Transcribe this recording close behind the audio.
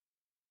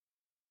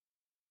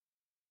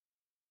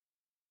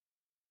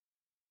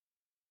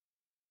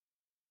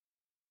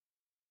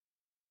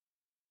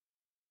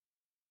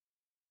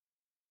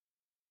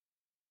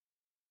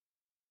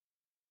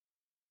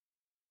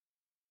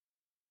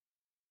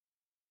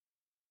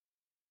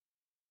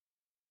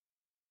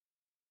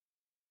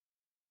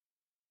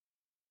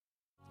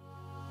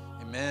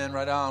Amen.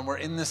 Right on. We're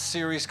in this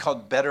series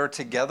called Better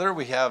Together.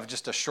 We have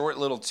just a short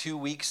little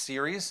 2-week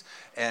series,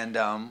 and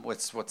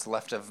what's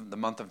left of the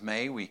month of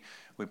May, we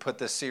put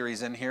this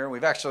series in here.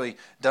 We've actually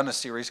done a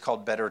series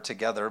called Better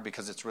Together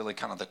because it's really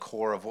kind of the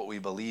core of what we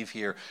believe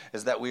here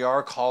is that we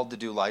are called to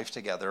do life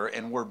together,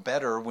 and we're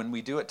better when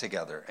we do it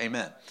together.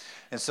 Amen.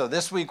 And so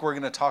this week we're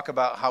going to talk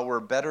about how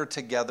we're better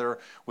together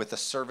with a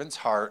servant's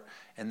heart.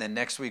 And then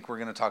next week we're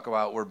going to talk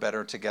about we're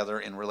better together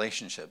in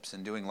relationships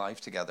and doing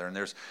life together. And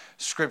there's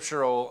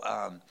scriptural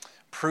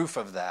proof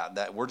of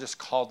that we're just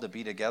called to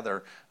be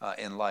together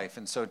in life.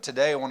 And so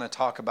today I want to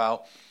talk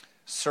about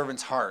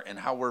servant's heart and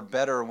how we're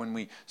better when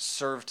we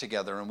serve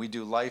together and we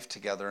do life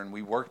together and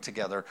we work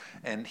together.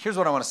 And here's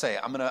what I want to say.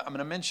 I'm going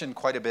to mention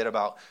quite a bit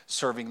about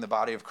serving the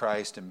body of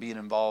Christ and being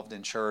involved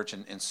in church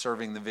and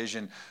serving the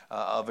vision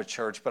of a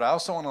church. But I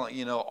also want to let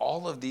you know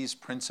all of these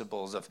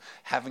principles of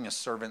having a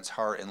servant's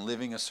heart and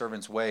living a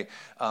servant's way.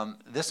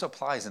 This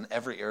applies in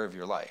every area of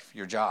your life,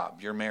 your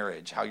job, your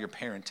marriage, how you're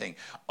parenting.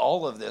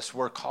 All of this,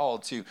 we're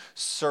called to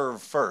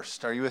serve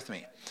first. Are you with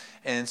me?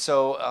 And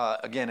so,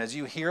 again, as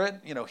you hear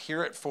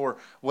it for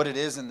what it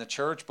is in the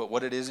church, but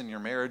what it is in your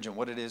marriage and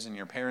what it is in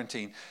your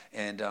parenting,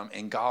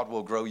 and God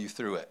will grow you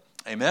through it.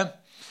 Amen?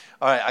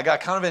 All right, I got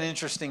kind of an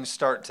interesting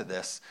start to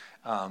this.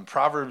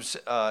 Proverbs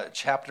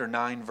chapter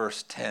 9,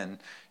 verse 10.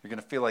 You're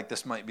going to feel like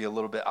this might be a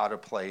little bit out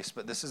of place,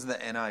 but this is the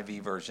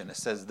NIV version. It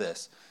says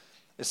this.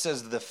 It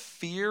says, "The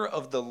fear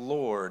of the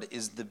Lord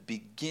is the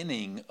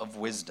beginning of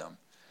wisdom,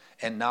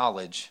 and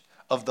knowledge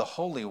of the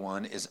Holy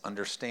One is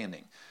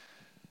understanding."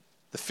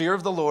 The fear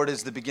of the Lord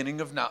is the beginning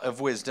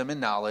of wisdom,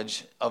 and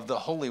knowledge of the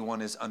Holy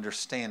One is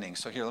understanding.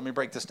 So here, let me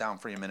break this down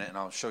for you a minute, and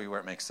I'll show you where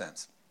it makes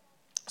sense.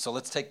 So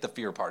let's take the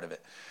fear part of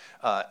it.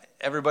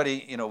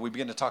 Everybody, we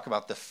begin to talk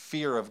about the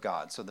fear of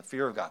God. So the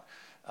fear of God.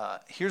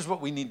 Here's what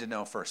we need to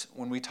know first.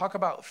 When we talk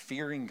about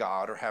fearing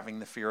God or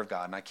having the fear of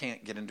God, and I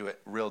can't get into it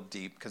real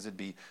deep because it'd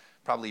be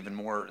probably even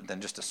more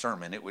than just a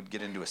sermon. It would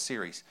get into a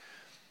series.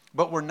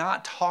 But we're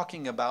not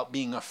talking about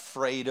being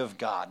afraid of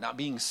God, not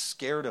being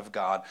scared of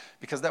God,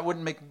 because that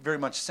wouldn't make very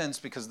much sense,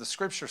 because the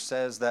scripture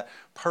says that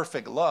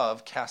perfect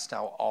love casts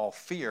out all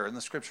fear. And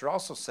the scripture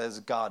also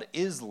says God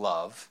is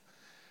love.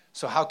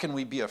 So how can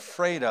we be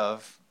afraid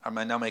of? Am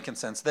I now making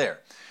sense there?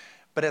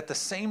 But at the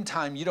same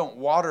time, you don't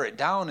water it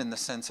down in the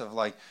sense of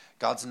like,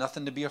 God's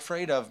nothing to be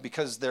afraid of,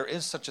 because there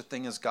is such a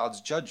thing as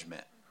God's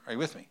judgment. Are you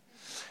with me?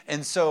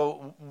 And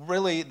so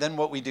really then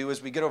what we do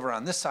is we get over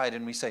on this side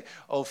and we say,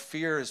 oh,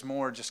 fear is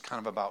more just kind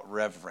of about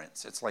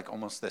reverence. It's like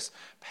almost this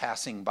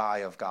passing by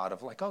of God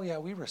of like, oh yeah,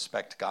 we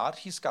respect God.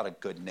 He's got a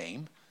good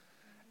name.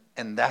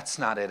 And that's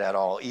not it at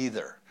all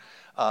either.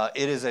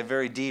 It is a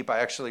very deep, I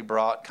actually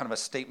brought kind of a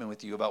statement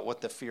with you about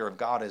what the fear of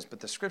God is.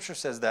 But the scripture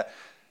says that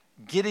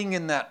getting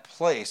in that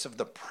place of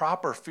the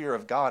proper fear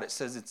of God, it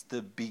says it's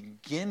the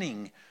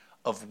beginning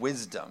of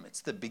wisdom.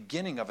 It's the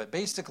beginning of it.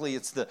 Basically,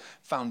 it's the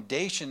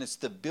foundation. It's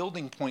the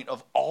building point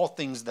of all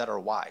things that are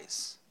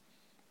wise.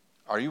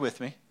 Are you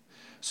with me?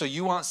 So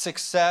you want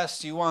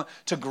success. You want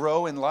to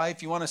grow in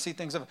life. You want to see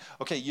things of,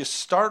 okay, you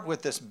start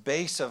with this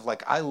base of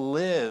like, I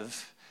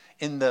live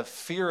in the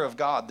fear of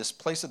God, this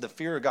place of the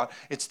fear of God.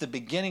 It's the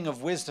beginning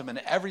of wisdom, and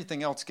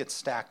everything else gets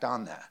stacked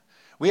on that.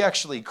 We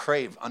actually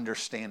crave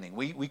understanding.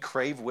 We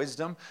crave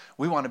wisdom.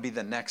 We want to be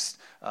the next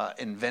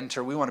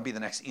inventor. We want to be the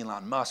next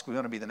Elon Musk. We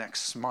want to be the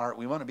next smart.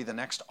 We want to be the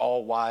next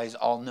all-wise,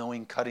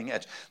 all-knowing, cutting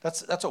edge.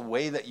 That's a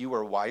way that you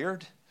are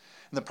wired.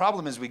 And the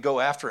problem is we go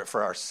after it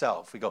for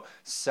ourselves. We go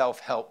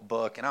self-help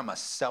book, and I'm a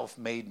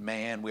self-made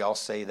man. We all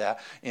say that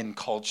in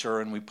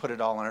culture, and we put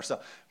it all on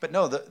ourselves. But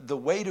no, the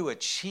way to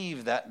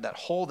achieve that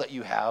hole that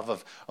you have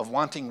of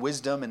wanting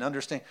wisdom and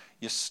understanding,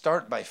 you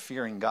start by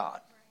fearing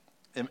God.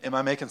 Am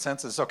I making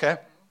sense? Is this okay?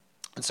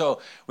 And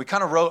so we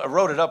kind of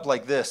wrote it up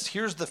like this.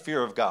 Here's the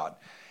fear of God.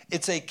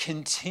 It's a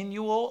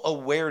continual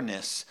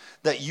awareness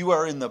that you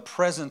are in the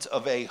presence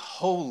of a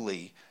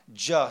holy,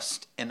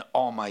 just, and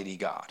almighty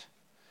God.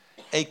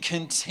 A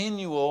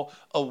continual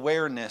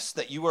awareness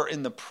that you are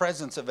in the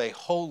presence of a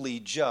holy,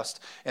 just,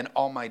 and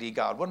almighty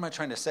God. What am I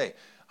trying to say?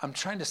 I'm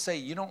trying to say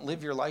you don't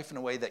live your life in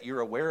a way that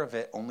you're aware of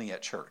it only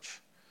at church.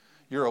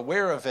 You're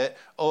aware of it,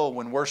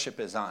 when worship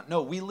is on.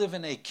 No, we live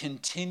in a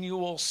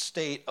continual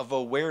state of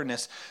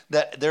awareness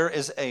that there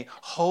is a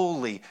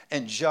holy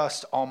and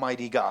just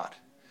almighty God.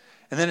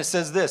 And then it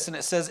says this, and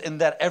it says, in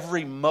that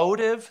every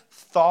motive,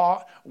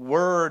 thought,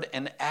 word,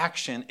 and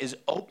action is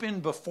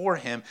open before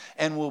him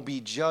and will be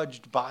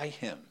judged by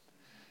him.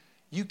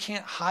 You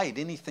can't hide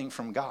anything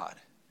from God.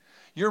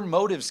 Your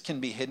motives can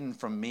be hidden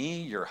from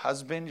me, your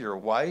husband, your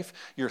wife.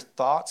 Your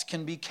thoughts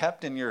can be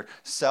kept in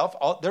yourself.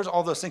 There's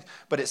all those things.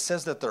 But it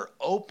says that they're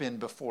open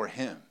before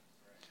him.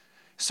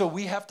 So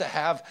we have to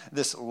have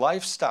this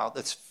lifestyle,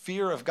 this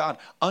fear of God,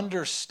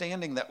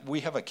 understanding that we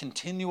have a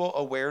continual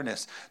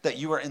awareness that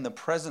you are in the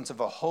presence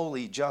of a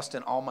holy, just,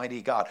 and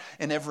almighty God.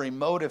 And every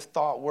motive,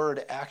 thought,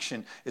 word,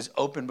 action is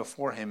open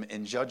before him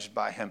and judged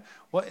by him.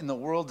 What in the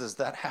world does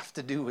that have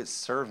to do with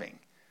serving?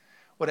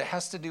 What it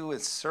has to do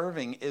with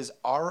serving is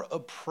our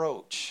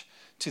approach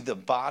to the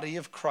body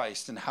of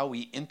Christ and how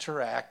we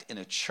interact in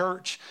a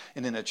church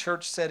and in a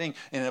church setting,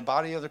 in a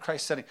body of the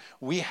Christ setting,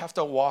 we have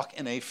to walk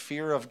in a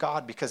fear of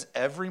God, because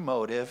every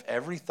motive,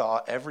 every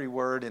thought, every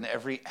word, and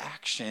every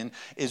action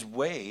is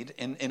weighed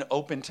and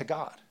open to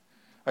God.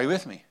 Are you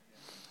with me?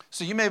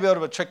 So you may be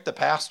able to trick the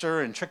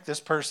pastor and trick this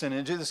person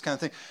and do this kind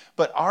of thing,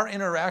 but our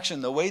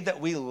interaction, the way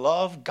that we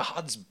love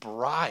God's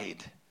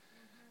bride,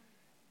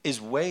 is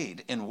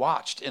weighed and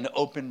watched and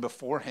open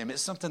before him.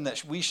 It's something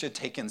that we should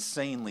take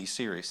insanely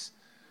serious.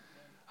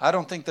 I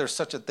don't think there's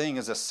such a thing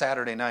as a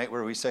Saturday night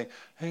where we say,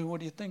 hey, what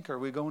do you think? Are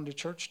we going to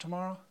church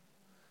tomorrow?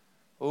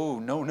 Oh,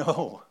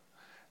 no.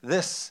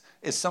 This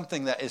is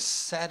something that is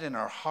set in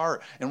our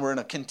heart, and we're in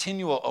a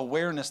continual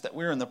awareness that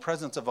we're in the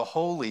presence of a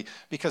holy,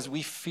 because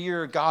we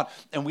fear God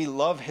and we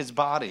love his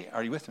body.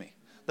 Are you with me?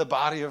 The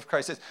body of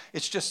Christ.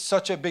 It's just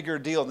such a bigger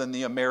deal than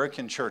the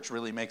American church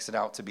really makes it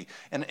out to be.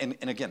 And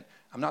again,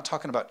 I'm not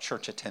talking about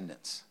church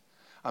attendance.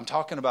 I'm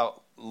talking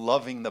about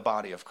loving the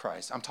body of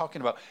Christ. I'm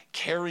talking about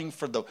caring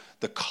for the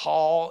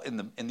call and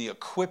the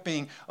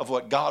equipping of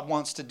what God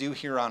wants to do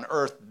here on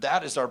earth.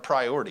 That is our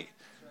priority.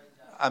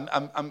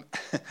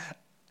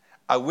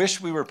 I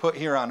wish we were put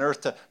here on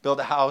earth to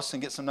build a house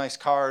and get some nice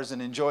cars and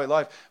enjoy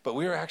life, but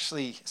we were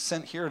actually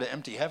sent here to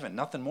empty heaven.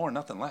 Nothing more,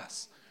 nothing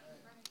less.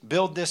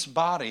 Build this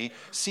body,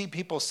 see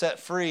people set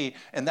free,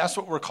 and that's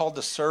what we're called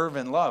to serve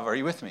and love. Are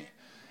you with me?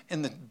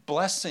 And the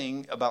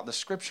blessing about the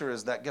scripture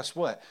is that, guess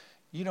what?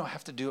 You don't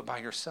have to do it by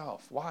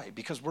yourself. Why?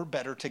 Because we're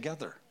better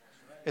together.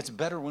 It's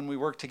better when we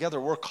work together.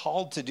 We're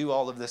called to do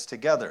all of this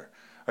together.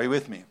 Are you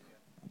with me?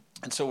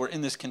 And so we're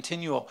in this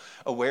continual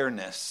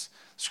awareness.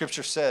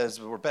 Scripture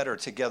says we're better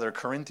together.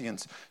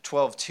 Corinthians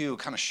 12:2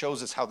 kind of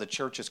shows us how the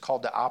church is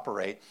called to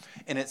operate.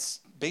 And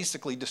it's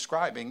basically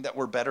describing that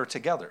we're better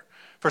together.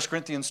 1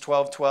 Corinthians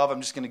 12:12,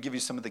 I'm just going to give you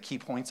some of the key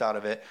points out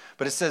of it.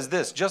 But it says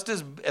this: just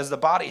as the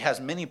body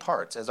has many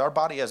parts, as our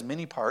body has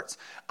many parts,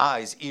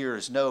 eyes,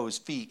 ears, nose,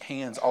 feet,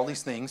 hands, all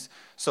these things,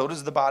 so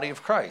does the body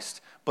of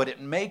Christ. But it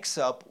makes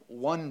up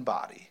one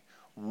body.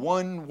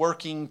 One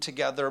working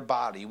together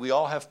body. We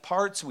all have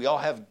parts, we all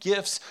have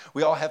gifts,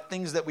 we all have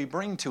things that we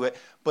bring to it,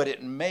 but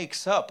it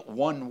makes up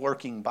one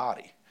working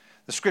body.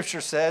 The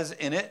scripture says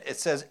in it, it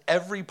says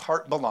every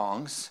part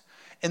belongs,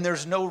 and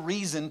there's no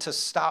reason to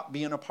stop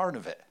being a part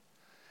of it.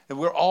 And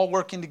we're all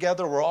working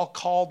together, we're all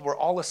called, we're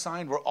all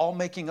assigned, we're all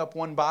making up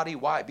one body.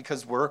 Why?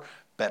 Because we're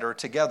better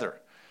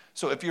together.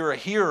 So if you're a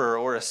hearer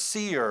or a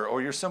seer,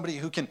 or you're somebody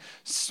who can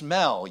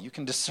smell, you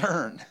can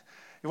discern,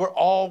 we're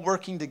all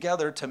working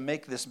together to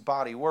make this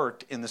body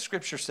work. And the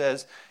scripture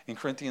says in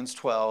Corinthians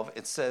 12,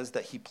 it says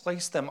that he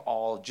placed them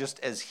all just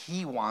as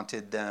he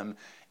wanted them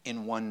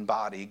in one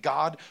body.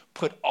 God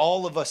put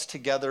all of us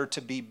together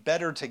to be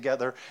better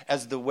together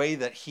as the way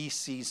that he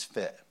sees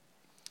fit.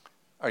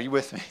 Are you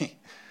with me?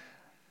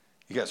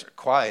 You guys are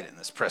quiet in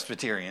this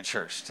Presbyterian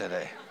church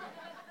today.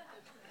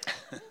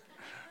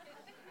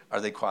 Are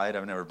they quiet?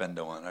 I've never been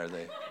to one. Are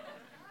they?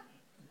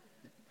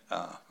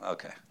 Oh,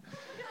 okay.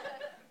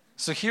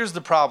 So here's the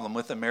problem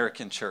with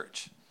American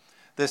church.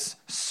 This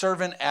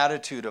servant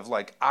attitude of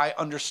like, I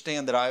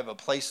understand that I have a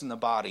place in the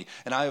body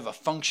and I have a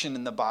function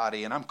in the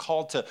body and I'm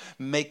called to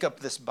make up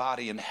this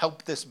body and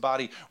help this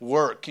body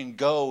work and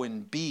go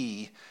and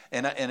be.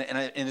 And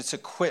it's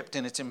equipped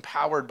and it's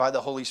empowered by the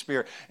Holy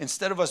Spirit.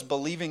 Instead of us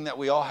believing that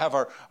we all have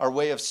our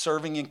way of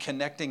serving and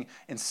connecting,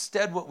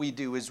 instead what we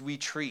do is we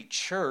treat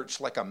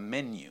church like a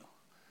menu.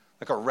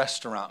 Like a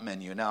restaurant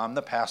menu. Now, I'm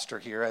the pastor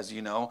here, as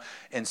you know,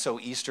 and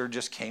so Easter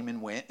just came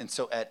and went. And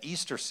so at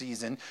Easter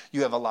season,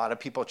 you have a lot of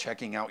people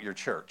checking out your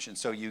church. And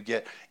so you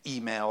get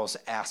emails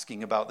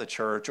asking about the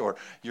church, or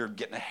you're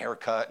getting a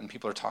haircut and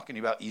people are talking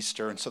about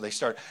Easter. And so they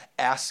start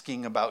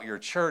asking about your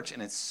church.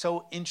 And it's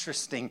so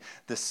interesting,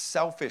 the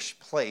selfish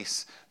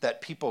place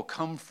that people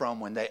come from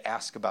when they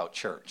ask about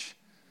church.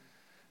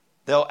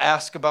 They'll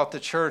ask about the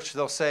church.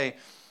 They'll say,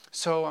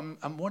 so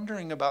I'm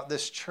wondering about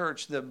this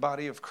church, the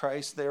body of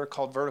Christ there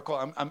called Vertical.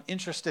 I'm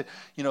interested,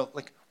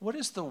 like, what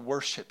is the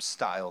worship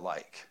style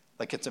like?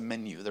 Like it's a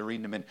menu, they're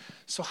reading them in.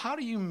 So how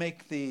do you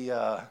make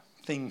the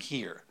thing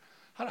here?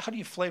 How do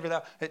you flavor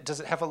that? Does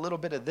it have a little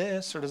bit of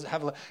this, or does it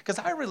have because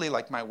I really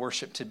like my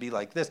worship to be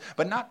like this,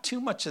 but not too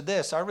much of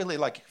this. I really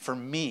like it for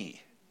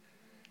me.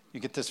 You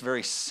get this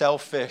very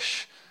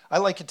selfish, I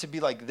like it to be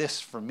like this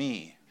for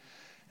me.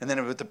 And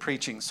then with the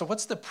preaching, so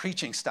what's the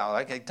preaching style?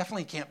 It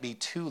definitely can't be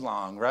too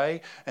long,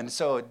 right? And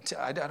so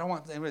I don't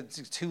want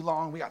it too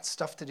long. We got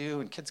stuff to do,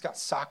 and kids got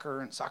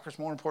soccer, and soccer's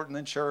more important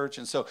than church,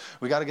 and so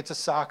we got to get to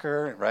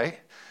soccer, right?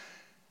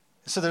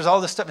 So there's all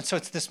this stuff, and so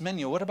it's this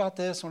menu. What about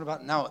this? What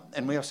about now?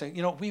 And we have to say,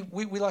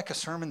 we like a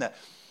sermon that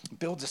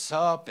builds us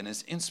up and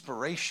is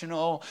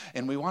inspirational,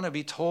 and we want to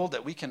be told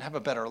that we can have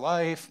a better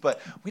life, but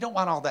we don't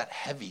want all that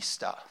heavy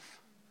stuff.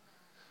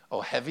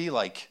 Oh, heavy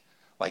like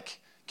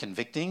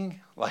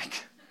convicting,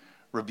 like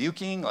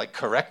rebuking, like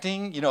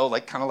correcting,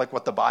 like kind of like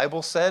what the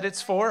Bible said it's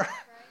for.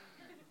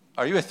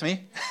 Are you with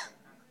me?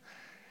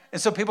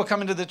 And so people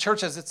come into the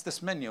church as it's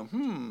this menu.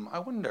 I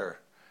wonder.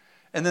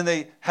 And then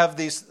they have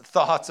these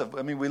thoughts of,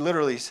 we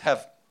literally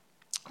have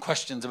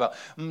questions about,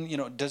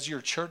 does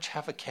your church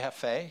have a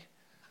cafe?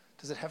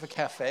 Does it have a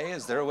cafe?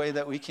 Is there a way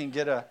that we can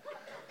get a...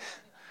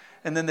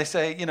 And then they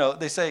say,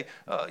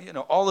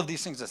 all of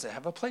these things. Does it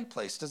have a play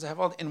place? Does it have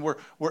all? And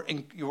we're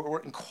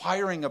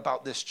inquiring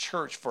about this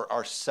church for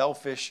our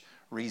selfish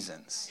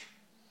reasons.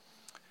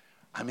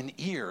 I'm an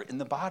ear in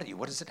the body.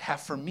 What does it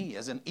have for me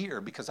as an ear?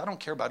 Because I don't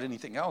care about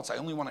anything else. I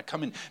only want to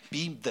come and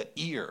be the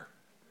ear.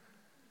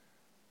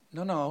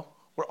 No.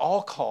 We're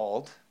all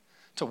called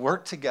to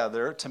work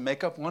together to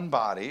make up one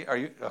body. Are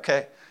you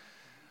okay?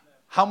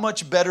 How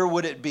much better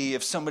would it be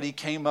if somebody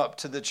came up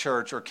to the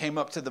church or came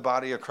up to the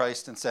body of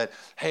Christ and said,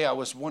 hey, I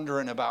was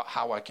wondering about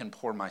how I can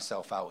pour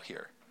myself out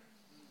here.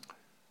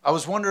 I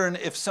was wondering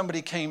if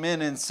somebody came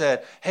in and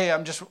said, hey,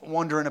 I'm just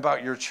wondering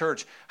about your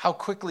church. How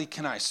quickly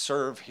can I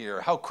serve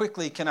here? How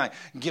quickly can I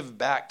give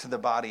back to the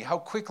body? How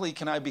quickly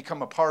can I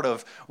become a part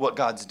of what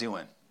God's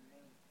doing?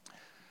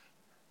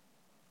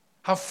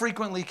 How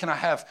frequently can I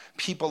have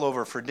people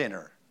over for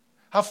dinner?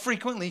 How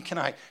frequently can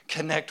I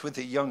connect with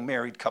a young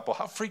married couple?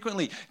 How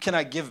frequently can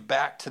I give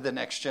back to the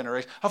next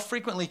generation? How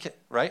frequently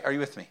right? Are you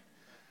with me?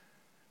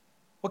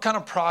 What kind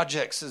of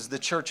projects is the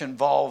church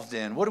involved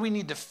in? What do we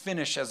need to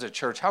finish as a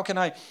church? How can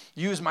I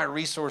use my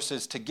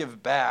resources to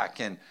give back?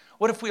 And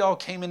what if we all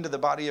came into the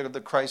body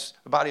of Christ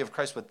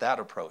with that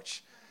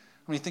approach?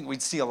 I think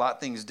we'd see a lot of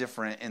things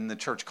different in the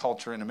church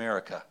culture in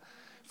America.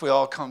 If we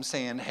all come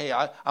saying, hey,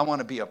 I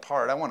want to be a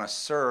part. I want to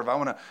serve. I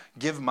want to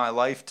give my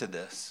life to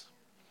this.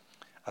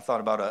 I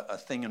thought about a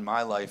thing in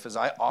my life is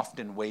I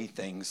often weigh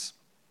things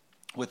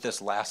with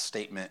this last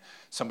statement.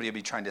 Somebody will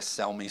be trying to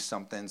sell me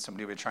something.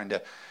 Somebody will be trying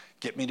to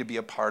get me to be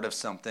a part of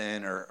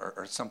something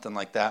or something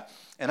like that.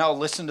 And I'll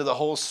listen to the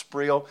whole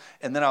spiel,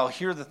 and then I'll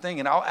hear the thing,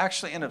 and I'll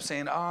actually end up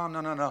saying, oh,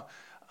 no.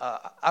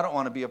 I don't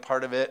want to be a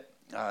part of it.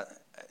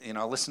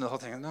 I'll listen to the whole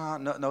thing.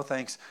 No,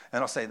 thanks.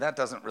 And I'll say, that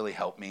doesn't really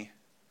help me.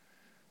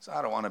 So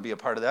I don't want to be a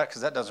part of that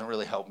because that doesn't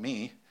really help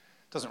me.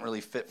 It doesn't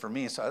really fit for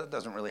me, so that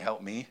doesn't really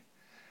help me.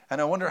 And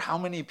I wonder how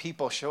many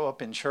people show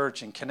up in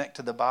church and connect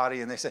to the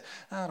body and they say,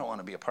 I don't want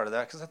to be a part of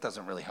that because that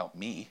doesn't really help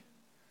me.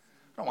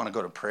 I don't want to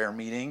go to prayer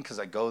meeting because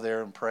I go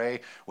there and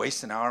pray,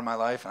 waste an hour of my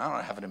life, and I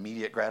don't have an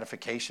immediate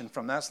gratification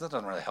from that, so that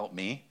doesn't really help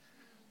me.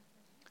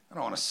 I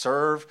don't want to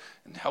serve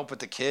and help with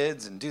the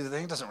kids and do the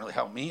thing. It doesn't really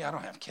help me. I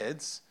don't have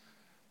kids.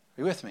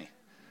 Are you with me?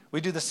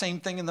 We do the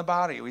same thing in the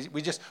body.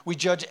 We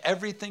judge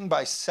everything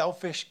by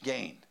selfish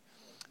gain.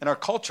 And our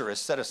culture has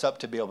set us up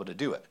to be able to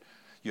do it.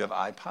 You have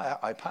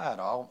iPad,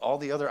 all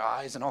the other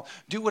eyes and all.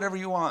 Do whatever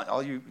you want.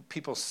 All you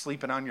people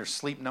sleeping on your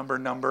sleep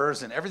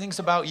numbers and everything's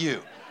about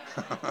you.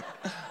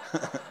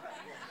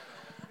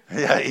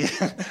 Yeah,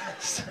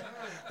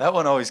 that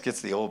one always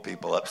gets the old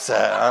people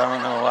upset. I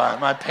don't know why.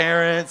 My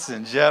parents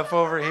and Jeff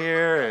over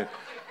here.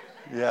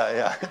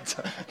 Yeah.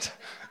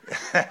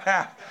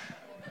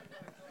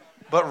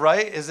 But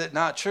right, is it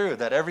not true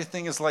that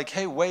everything is like,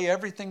 hey, weigh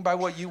everything by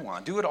what you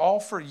want. Do it all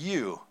for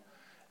you.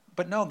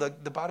 But no,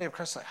 the body of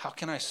Christ is like, how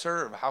can I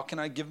serve? How can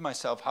I give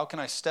myself? How can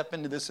I step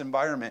into this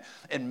environment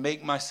and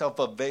make myself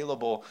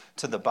available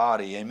to the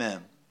body?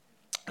 Amen.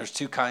 There's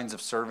two kinds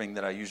of serving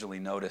that I usually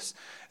notice.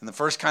 And the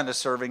first kind of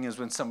serving is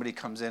when somebody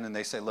comes in and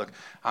they say, look,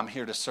 I'm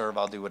here to serve.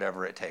 I'll do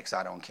whatever it takes.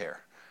 I don't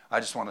care. I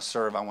just want to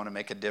serve. I want to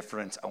make a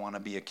difference. I want to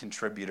be a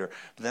contributor.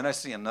 But then I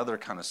see another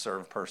kind of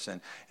serve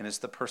person, and it's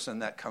the person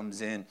that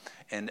comes in,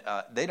 and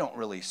they don't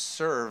really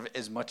serve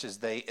as much as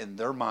in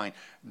their mind,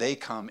 they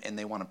come and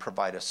they want to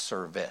provide a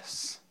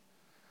service.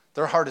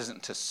 Their heart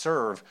isn't to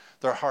serve.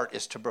 Their heart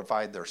is to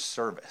provide their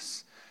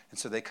service. And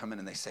so they come in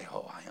and they say,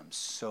 oh, I am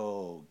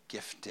so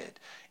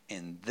gifted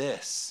in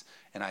this,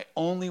 and I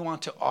only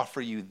want to offer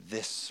you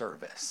this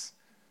service.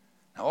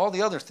 Now, all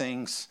the other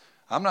things,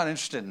 I'm not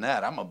interested in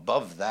that. I'm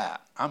above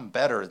that. I'm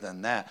better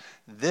than that.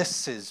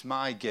 This is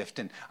my gift,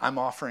 and I'm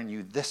offering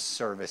you this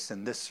service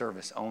and this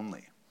service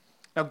only.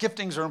 Now,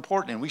 giftings are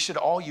important, and we should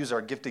all use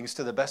our giftings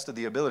to the best of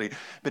the ability.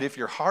 But if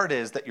your heart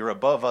is that you're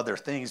above other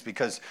things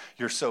because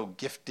you're so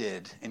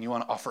gifted and you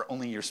want to offer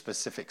only your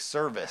specific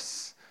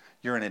service,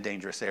 you're in a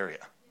dangerous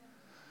area.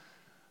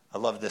 I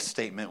love this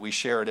statement. We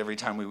share it every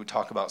time we would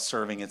talk about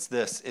serving. It's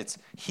this. It's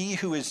he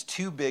who is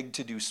too big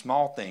to do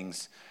small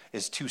things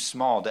is too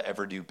small to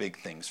ever do big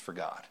things for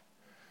God.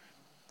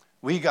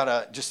 We got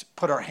to just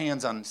put our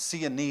hands on,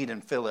 see a need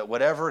and fill it.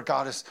 Whatever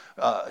God is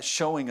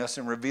showing us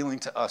and revealing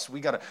to us, we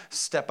got to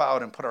step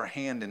out and put our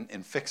hand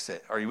and fix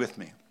it. Are you with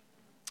me?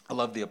 I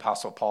love the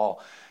Apostle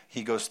Paul.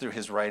 He goes through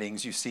his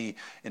writings. You see,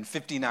 in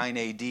 59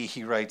 AD,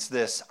 he writes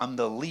this, I'm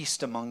the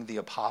least among the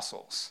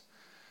apostles.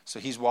 So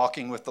he's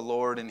walking with the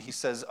Lord, and he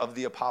says of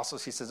the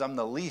apostles, he says, I'm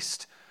the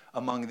least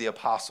among the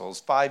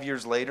apostles. 5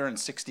 years later, in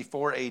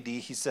 64 AD,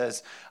 he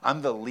says,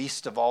 I'm the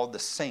least of all the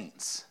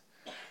saints.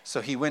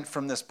 So he went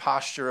from this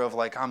posture of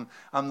like, I'm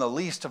the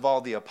least of all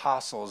the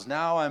apostles.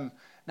 Now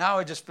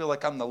I just feel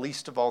like I'm the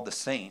least of all the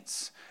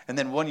saints. And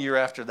then 1 year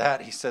after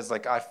that, he says,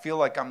 like, I feel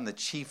like I'm the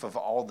chief of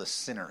all the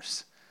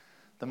sinners.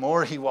 The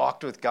more he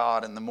walked with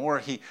God and the more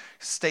he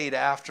stayed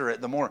after it,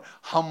 the more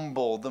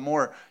humble, the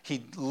more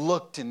he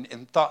looked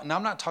and thought. And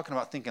I'm not talking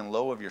about thinking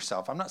low of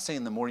yourself. I'm not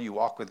saying the more you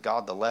walk with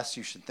God, the less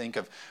you should think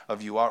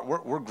of you are.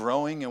 We're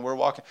growing and we're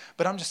walking.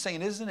 But I'm just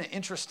saying, isn't it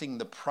interesting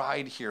the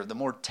pride here, the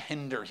more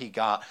tender he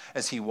got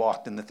as he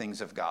walked in the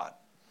things of God?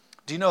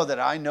 Do you know that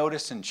I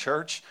notice in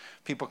church,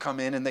 people come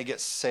in and they get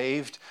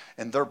saved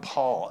and they're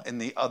Paul in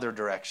the other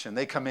direction.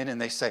 They come in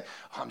and they say,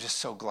 oh, I'm just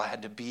so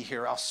glad to be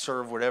here. I'll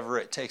serve whatever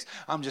it takes.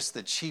 I'm just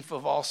the chief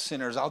of all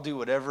sinners. I'll do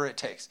whatever it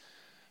takes.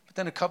 But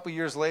then a couple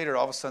years later,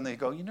 all of a sudden they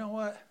go, you know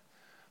what?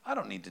 I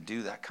don't need to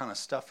do that kind of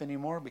stuff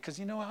anymore because,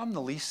 you know what? I'm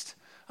the least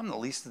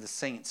of the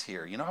saints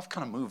here. You know, I've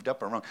kind of moved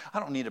up and around. I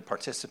don't need to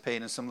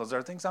participate in some of those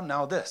other things. I'm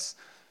now this.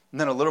 And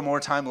then a little more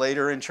time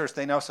later in church,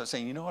 they now start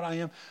saying, you know what I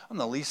am? I'm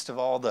the least of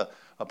all the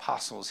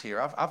apostles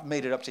here. I've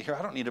made it up to here.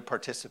 I don't need to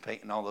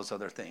participate in all those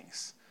other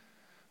things.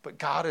 But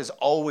God is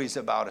always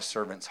about a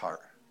servant's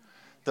heart.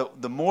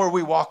 The more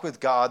we walk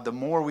with God, the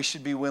more we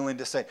should be willing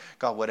to say,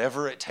 God,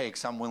 whatever it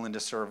takes, I'm willing to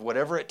serve.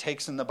 Whatever it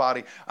takes in the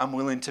body, I'm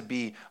willing to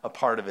be a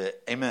part of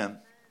it. Amen.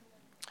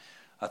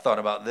 I thought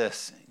about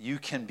this. You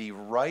can be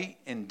right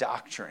in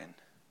doctrine,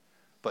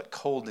 but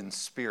cold in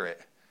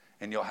spirit,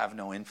 and you'll have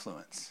no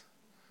influence.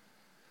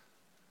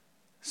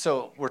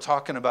 So we're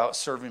talking about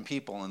serving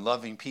people and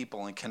loving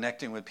people and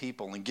connecting with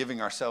people and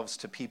giving ourselves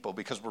to people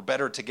because we're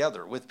better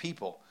together with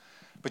people.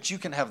 But you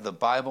can have the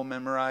Bible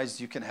memorized,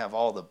 you can have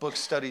all the book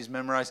studies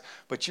memorized,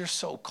 but you're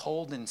so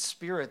cold in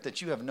spirit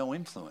that you have no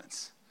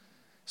influence.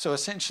 So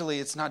essentially,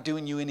 it's not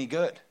doing you any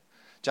good.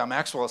 John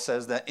Maxwell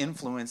says that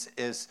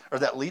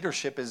that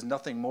leadership is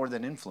nothing more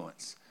than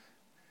influence.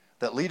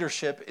 That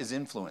leadership is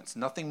influence,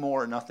 nothing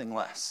more, nothing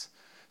less.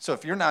 So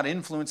if you're not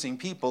influencing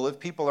people, if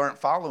people aren't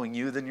following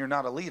you, then you're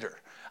not a leader.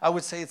 I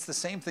would say it's the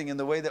same thing in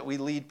the way that we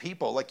lead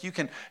people. Like you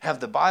can have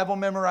the Bible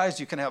memorized,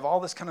 you can have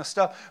all this kind of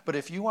stuff, but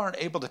if you aren't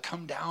able to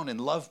come down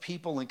and love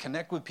people and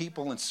connect with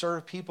people and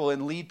serve people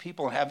and lead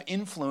people and have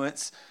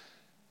influence,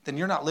 then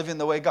you're not living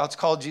the way God's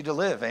called you to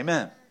live.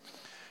 Amen.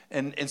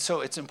 And so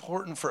it's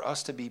important for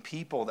us to be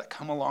people that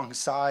come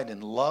alongside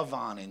and love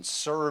on and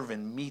serve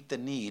and meet the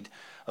need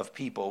of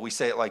people. We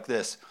say it like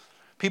this.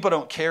 People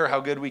don't care how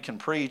good we can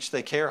preach.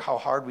 They care how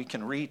hard we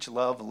can reach,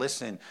 love,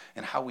 listen,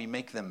 and how we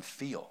make them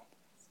feel.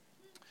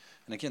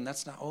 And again,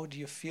 that's not, oh, do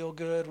you feel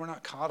good? We're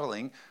not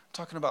coddling. I'm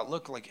talking about,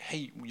 look, like,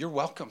 hey, you're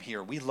welcome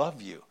here. We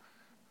love you.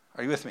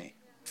 Are you with me?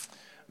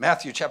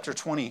 Matthew chapter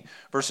 20,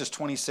 verses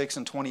 26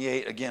 and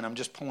 28. Again, I'm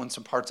just pulling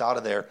some parts out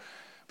of there.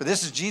 But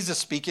this is Jesus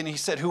speaking. He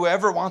said,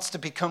 whoever wants to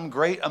become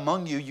great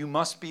among you, you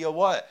must be a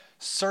what?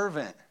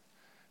 Servant.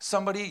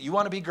 Somebody, you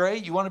want to be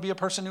great? You want to be a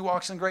person who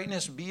walks in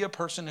greatness? Be a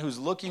person who's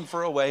looking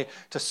for a way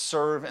to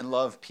serve and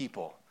love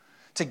people,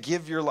 to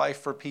give your life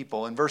for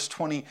people. In verse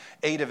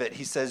 28 of it,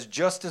 he says,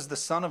 just as the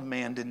Son of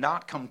Man did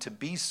not come to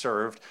be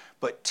served,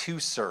 but to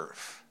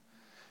serve.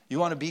 You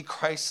want to be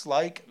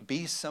Christ-like?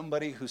 Be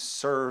somebody who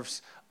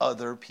serves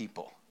other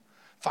people.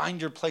 Find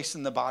your place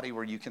in the body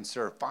where you can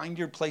serve. Find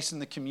your place in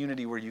the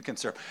community where you can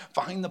serve.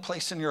 Find the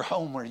place in your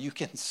home where you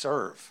can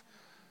serve.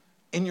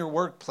 In your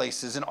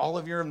workplaces, in all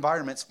of your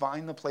environments,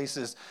 find the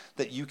places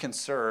that you can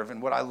serve.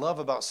 And what I love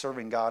about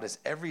serving God is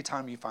every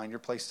time you find your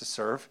place to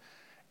serve,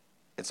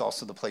 it's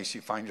also the place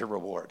you find your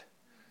reward.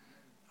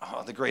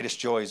 Oh, the greatest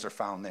joys are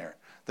found there.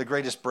 The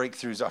greatest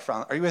breakthroughs are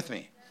found. Are you with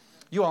me?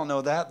 You all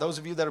know that. Those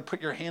of you that have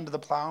put your hand to the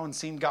plow and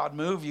seen God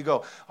move, you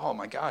go, oh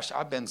my gosh,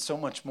 I've been so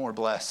much more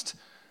blessed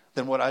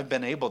than what I've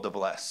been able to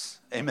bless.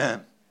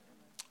 Amen.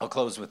 I'll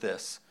close with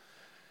this.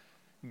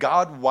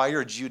 God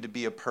wired you to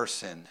be a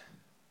person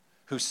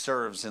who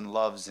serves and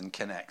loves and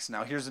connects.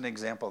 Now, here's an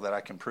example that I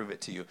can prove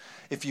it to you.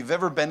 If you've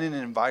ever been in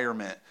an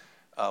environment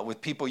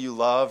with people you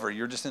love, or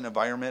you're just in an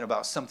environment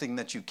about something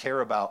that you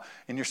care about,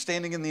 and you're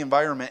standing in the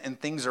environment and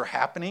things are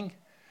happening,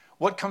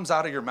 what comes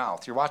out of your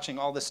mouth? You're watching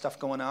all this stuff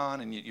going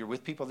on, and you're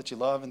with people that you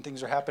love, and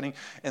things are happening,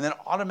 and then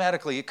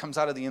automatically it comes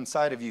out of the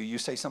inside of you. You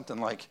say something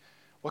like,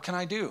 what can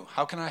I do?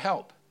 How can I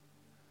help?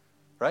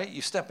 Right?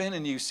 You step in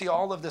and you see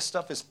all of this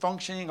stuff is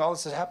functioning, all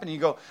this is happening. You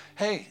go,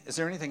 hey, is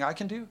there anything I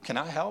can do? Can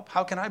I help?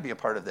 How can I be a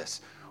part of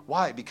this?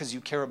 Why? Because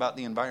you care about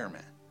the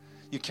environment.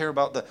 You care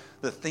about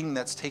the thing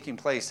that's taking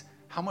place.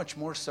 How much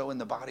more so in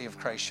the body of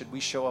Christ should we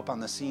show up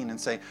on the scene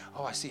and say,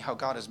 oh, I see how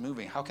God is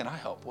moving. How can I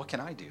help? What can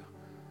I do?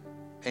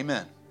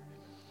 Amen.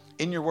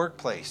 In your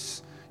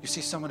workplace, you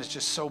see someone is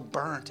just so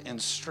burnt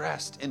and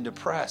stressed and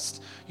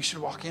depressed. You should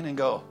walk in and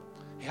go,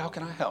 hey, how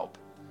can I help?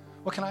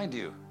 What can I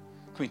do?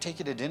 Can we take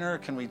you to dinner?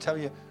 Can we tell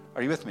you?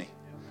 Are you with me?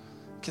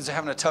 Kids are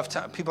having a tough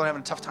time. People are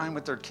having a tough time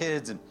with their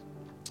kids, and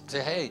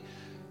say, hey,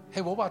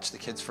 we'll watch the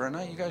kids for a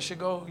night. You should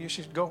go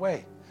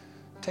away.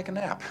 Take a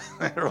nap.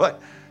 Or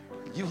what?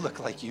 You look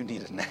like you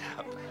need a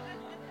nap.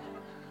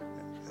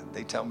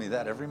 They tell me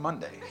that every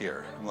Monday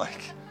here. I'm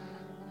like,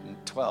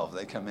 12,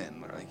 they come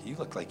in. They're like, you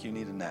look like you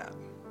need a nap.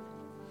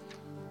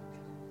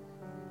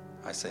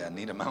 I say, I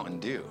need a Mountain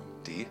Dew,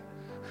 D.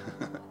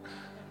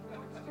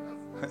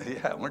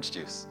 Yeah, orange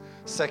juice.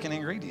 Second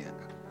ingredient.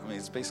 I mean,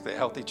 it's basically a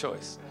healthy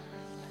choice.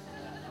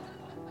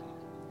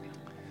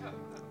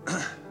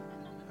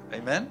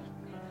 Amen?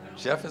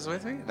 Jeff is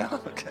with me?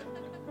 No? Okay.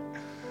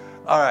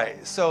 All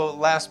right, so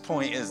last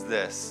point is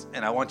this,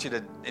 and I want you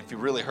to, if you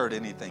really heard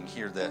anything,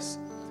 hear this.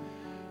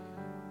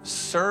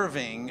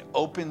 Serving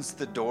opens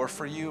the door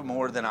for you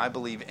more than I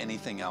believe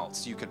anything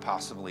else you could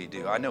possibly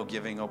do. I know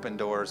giving open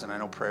doors, and I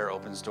know prayer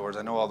opens doors.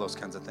 I know all those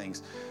kinds of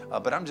things.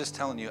 But I'm just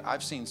telling you,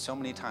 I've seen so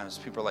many times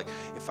people are like,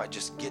 if I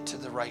just get to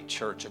the right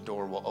church, a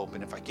door will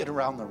open. If I get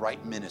around the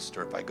right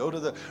minister, if I go to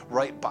the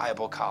right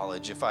Bible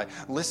college, if I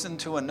listen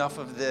to enough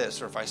of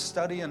this, or if I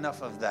study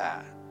enough of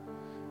that.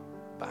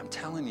 But I'm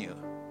telling you,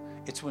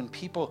 it's when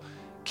people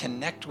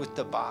connect with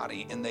the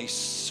body and they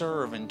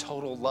serve in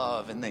total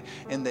love and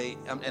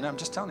I'm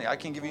just telling you, I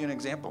can give you an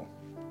example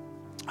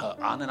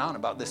on and on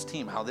about this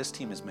team, how this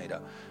team is made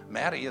up.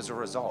 Maddie is a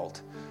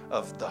result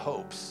of the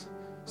Hopes,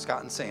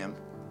 Scott and Sam,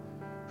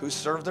 who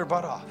served their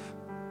butt off.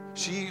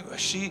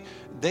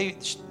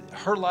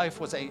 Her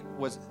life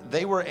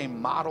they were a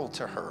model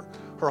to her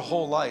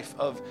whole life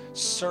of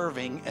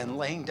serving and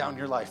laying down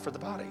your life for the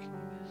body.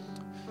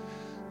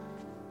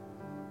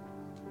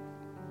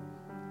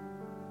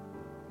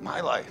 My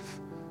life,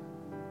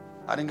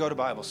 I didn't go to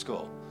Bible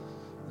school.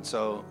 And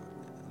so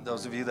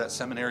those of you that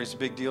seminary is a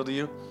big deal to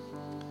you,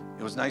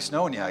 it was nice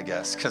knowing you, I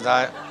guess, because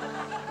I'm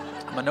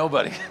a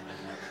nobody.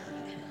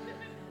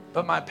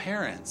 But my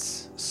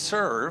parents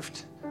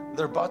served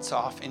their butts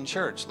off in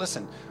church.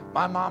 Listen,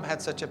 my mom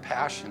had such a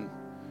passion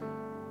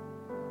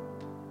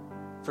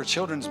for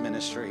children's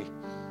ministry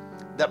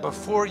that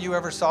before you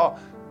ever saw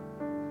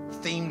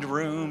themed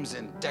rooms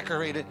and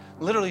decorated,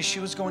 literally she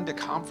was going to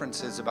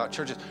conferences about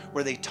churches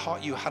where they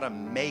taught you how to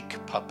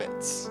make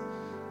puppets.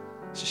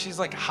 So she's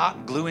like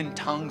hot gluing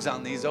tongues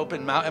on these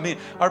open mouths. I mean,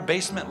 our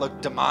basement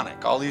looked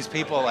demonic. All these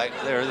people, like,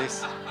 there are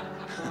these.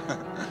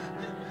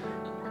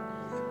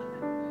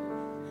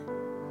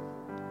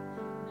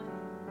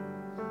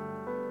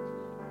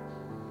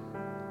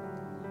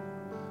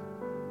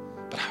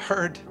 But I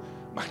heard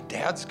my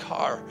dad's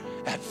car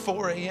at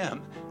 4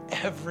 a.m.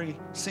 every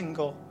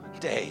single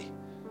day.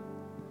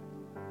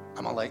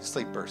 I'm a light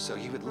sleeper, so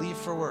he would leave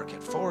for work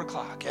at 4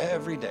 o'clock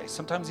every day,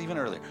 sometimes even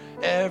earlier,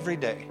 every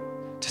day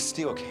to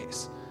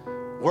Steelcase,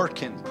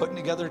 working, putting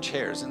together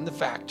chairs in the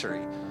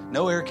factory,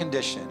 no air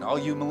condition, all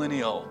you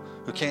millennial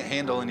who can't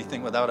handle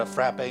anything without a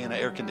frappe and an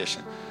air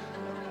condition.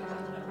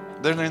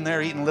 They're in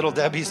there eating Little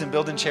Debbie's and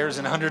building chairs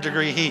in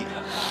 100-degree heat.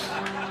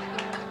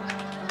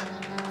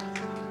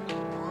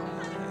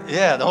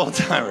 Yeah, the old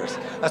timers.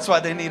 That's why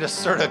they need a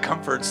Serta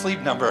Comfort Sleep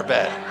Number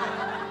bed.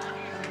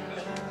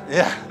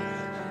 Yeah.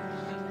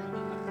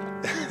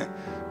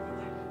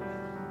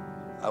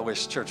 I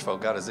wish church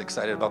folk got as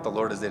excited about the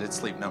Lord as they did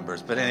Sleep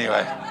Numbers. But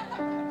anyway,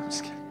 I'm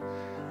just kidding.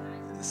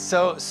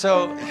 So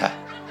yeah,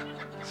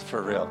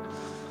 for real.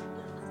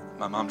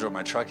 My mom drove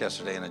my truck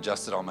yesterday and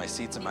adjusted all my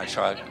seats in my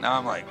truck. Now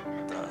I'm like,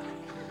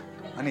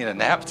 I need a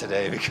nap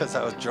today because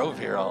I drove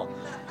here all.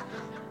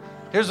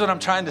 Here's what I'm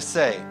trying to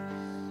say.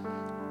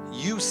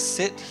 You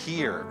sit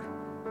here.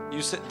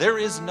 There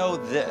is no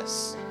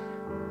this.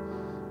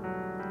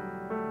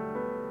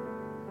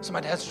 So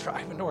my dad's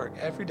driving to work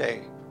every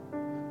day.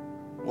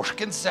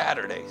 Working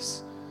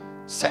Saturdays,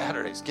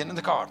 getting in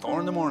the car, 4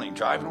 a.m,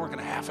 driving, working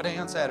a half a day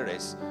on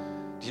Saturdays.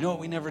 Do you know what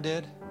we never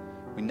did?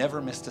 We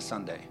never missed a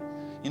Sunday.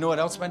 You know what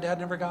else my dad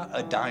never got?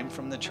 A dime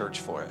from the church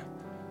for it.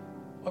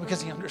 Well,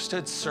 because he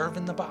understood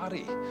serving the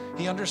body.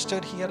 He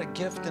understood he had a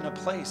gift and a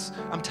place.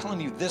 I'm telling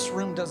you, this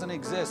room doesn't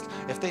exist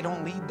if they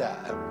don't lead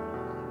that.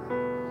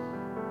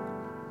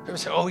 People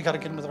say, oh, we got to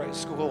get him to the right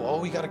school. Oh,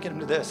 we got to get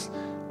him to this.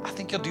 I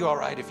think you'll do all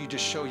right if you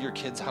just show your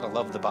kids how to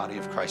love the body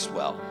of Christ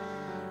well.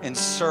 And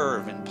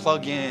serve and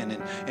plug in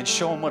and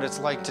show them what it's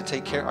like to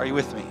take care. Are you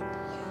with me?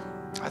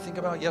 I think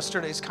about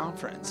yesterday's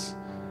conference.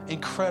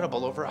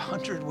 Incredible, over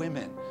 100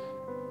 women.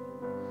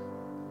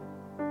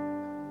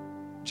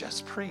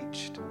 Jess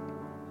preached.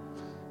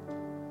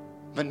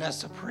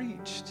 Vanessa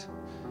preached.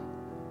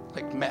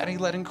 Like Maddie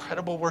led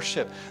incredible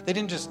worship. They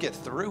didn't just get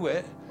through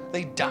it,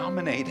 they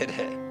dominated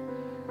it.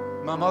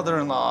 My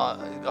mother-in-law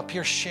up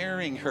here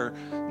sharing her,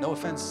 no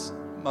offense,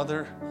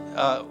 mother,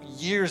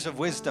 years of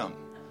wisdom.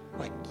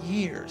 Like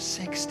years,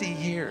 60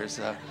 years.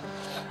 I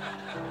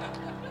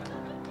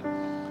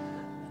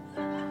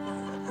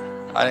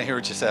didn't hear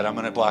what you said. I'm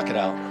going to block it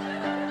out.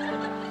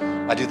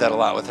 I do that a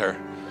lot with her.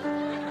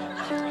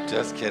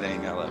 Just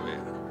kidding. I love you.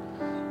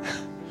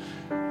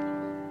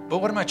 But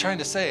what am I trying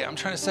to say? I'm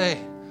trying to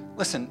say,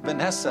 listen,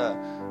 Vanessa,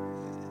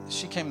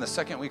 she came the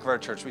second week of our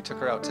church. We took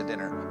her out to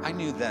dinner. I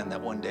knew then that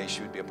one day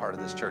she would be a part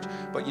of this church.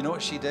 But you know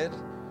what she did?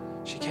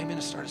 She came in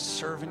and started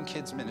serving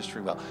kids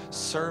ministry well,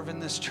 serving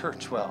this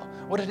church well.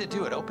 What did it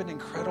do? It opened an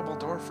incredible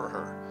door for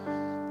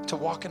her to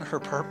walk in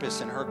her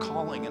purpose and her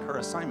calling and her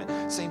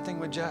assignment. Same thing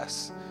with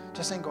Jess.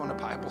 Jess ain't going to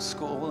Bible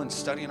school and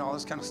studying all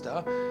this kind of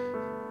stuff.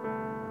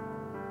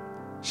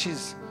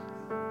 She's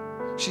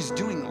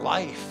doing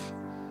life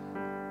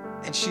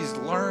and she's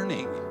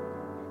learning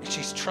and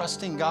she's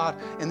trusting God.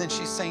 And then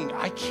she's saying,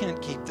 I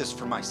can't keep this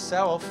for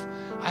myself.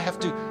 I have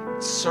to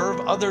serve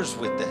others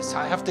with this.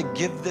 I have to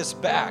give this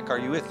back. Are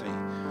you with me?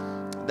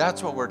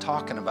 That's what we're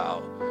talking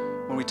about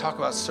when we talk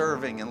about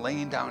serving and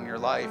laying down your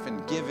life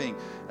and giving,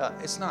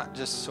 it's not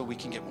just so we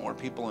can get more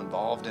people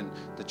involved in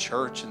the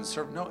church and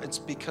serve. No, it's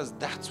because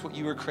that's what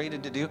you were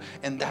created to do,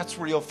 and that's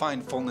where you'll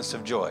find fullness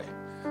of joy.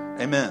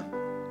 Amen.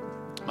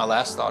 My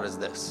last thought is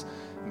this.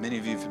 Many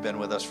of you, if you've been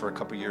with us for a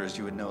couple years,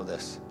 you would know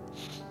this.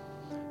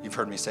 You've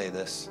heard me say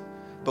this.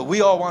 But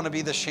we all want to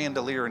be the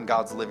chandelier in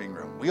God's living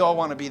room. We all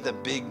want to be the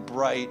big,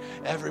 bright,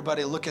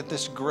 everybody look at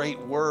this great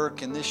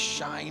work and this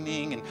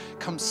shining, and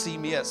come see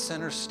me at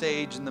center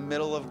stage in the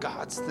middle of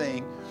God's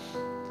thing.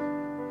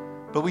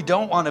 But we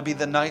don't want to be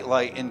the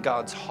nightlight in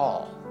God's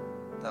hall.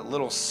 That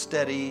little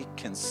steady,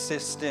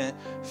 consistent,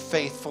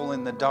 faithful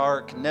in the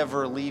dark,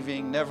 never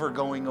leaving, never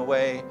going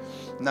away,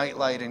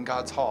 nightlight in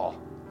God's hall.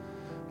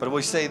 But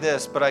we say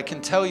this, but I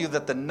can tell you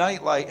that the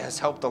nightlight has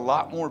helped a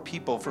lot more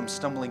people from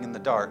stumbling in the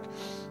dark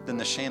than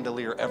the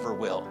chandelier ever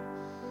will.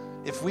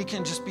 If we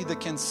can just be the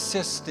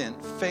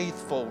consistent,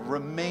 faithful,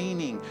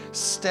 remaining,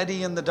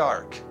 steady in the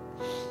dark.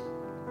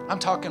 I'm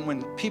talking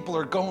when people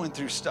are going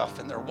through stuff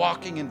and they're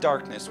walking in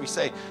darkness, we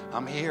say,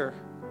 I'm here.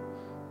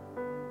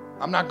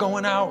 I'm not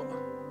going out.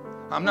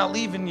 I'm not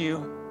leaving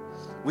you.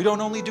 We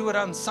don't only do it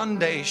on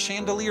Sunday,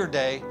 chandelier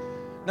day.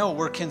 No,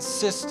 we're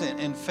consistent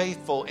and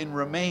faithful and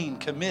remain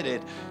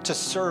committed to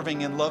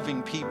serving and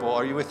loving people.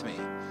 Are you with me?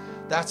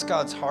 That's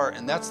God's heart,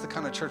 and that's the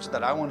kind of church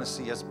that I want to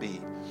see us be.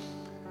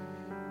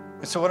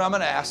 And so what I'm going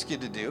to ask you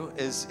to do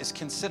is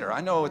consider. I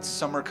know it's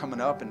summer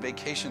coming up and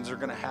vacations are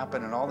going to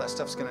happen and all that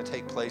stuff's going to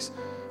take place,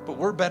 but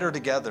we're better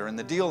together. And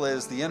the deal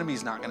is the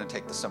enemy's not going to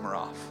take the summer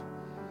off.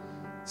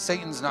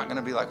 Satan's not going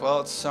to be like, well,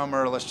 it's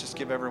summer, let's just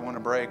give everyone a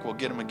break. We'll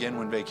get him again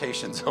when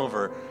vacation's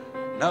over.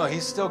 No,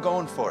 he's still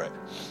going for it.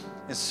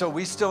 And so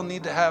we still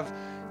need to have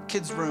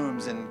kids'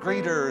 rooms and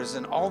greeters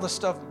and all the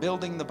stuff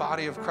building the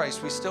body of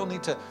Christ. We still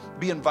need to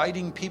be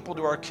inviting people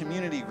to our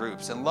community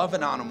groups and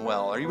loving on them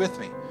well. Are you with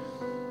me?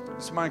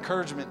 So my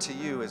encouragement to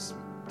you is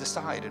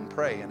decide and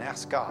pray and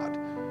ask God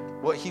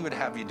what he would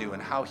have you do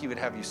and how he would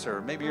have you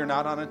serve. Maybe you're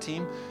not on a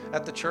team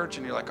at the church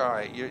and you're like, all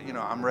right,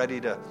 I'm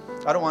ready to,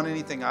 I don't want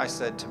anything I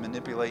said to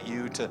manipulate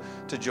you to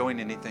join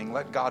anything.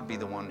 Let God be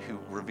the one who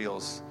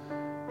reveals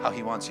how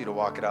he wants you to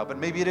walk it out. But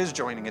maybe it is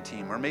joining a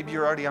team, or maybe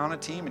you're already on a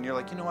team and you're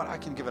like, you know what, I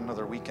can give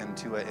another weekend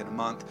to it in a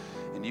month,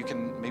 and you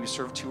can maybe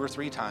serve 2 or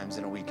 3 times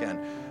in a weekend.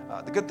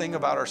 The good thing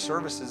about our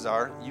services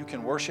are you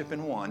can worship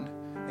in one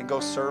and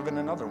go serve in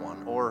another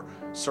one, or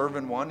serve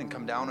in one and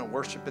come down and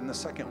worship in the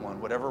second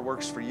one, whatever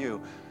works for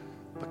you.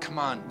 But come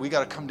on, we got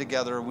to come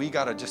together.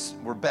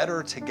 We're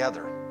better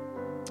together.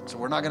 So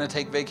we're not going to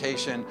take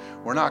vacation.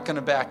 We're not going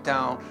to back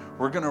down.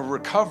 We're going to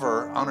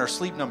recover on our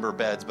Sleep Number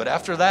beds. But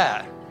after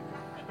that,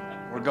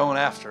 we're going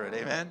after it.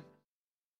 Amen.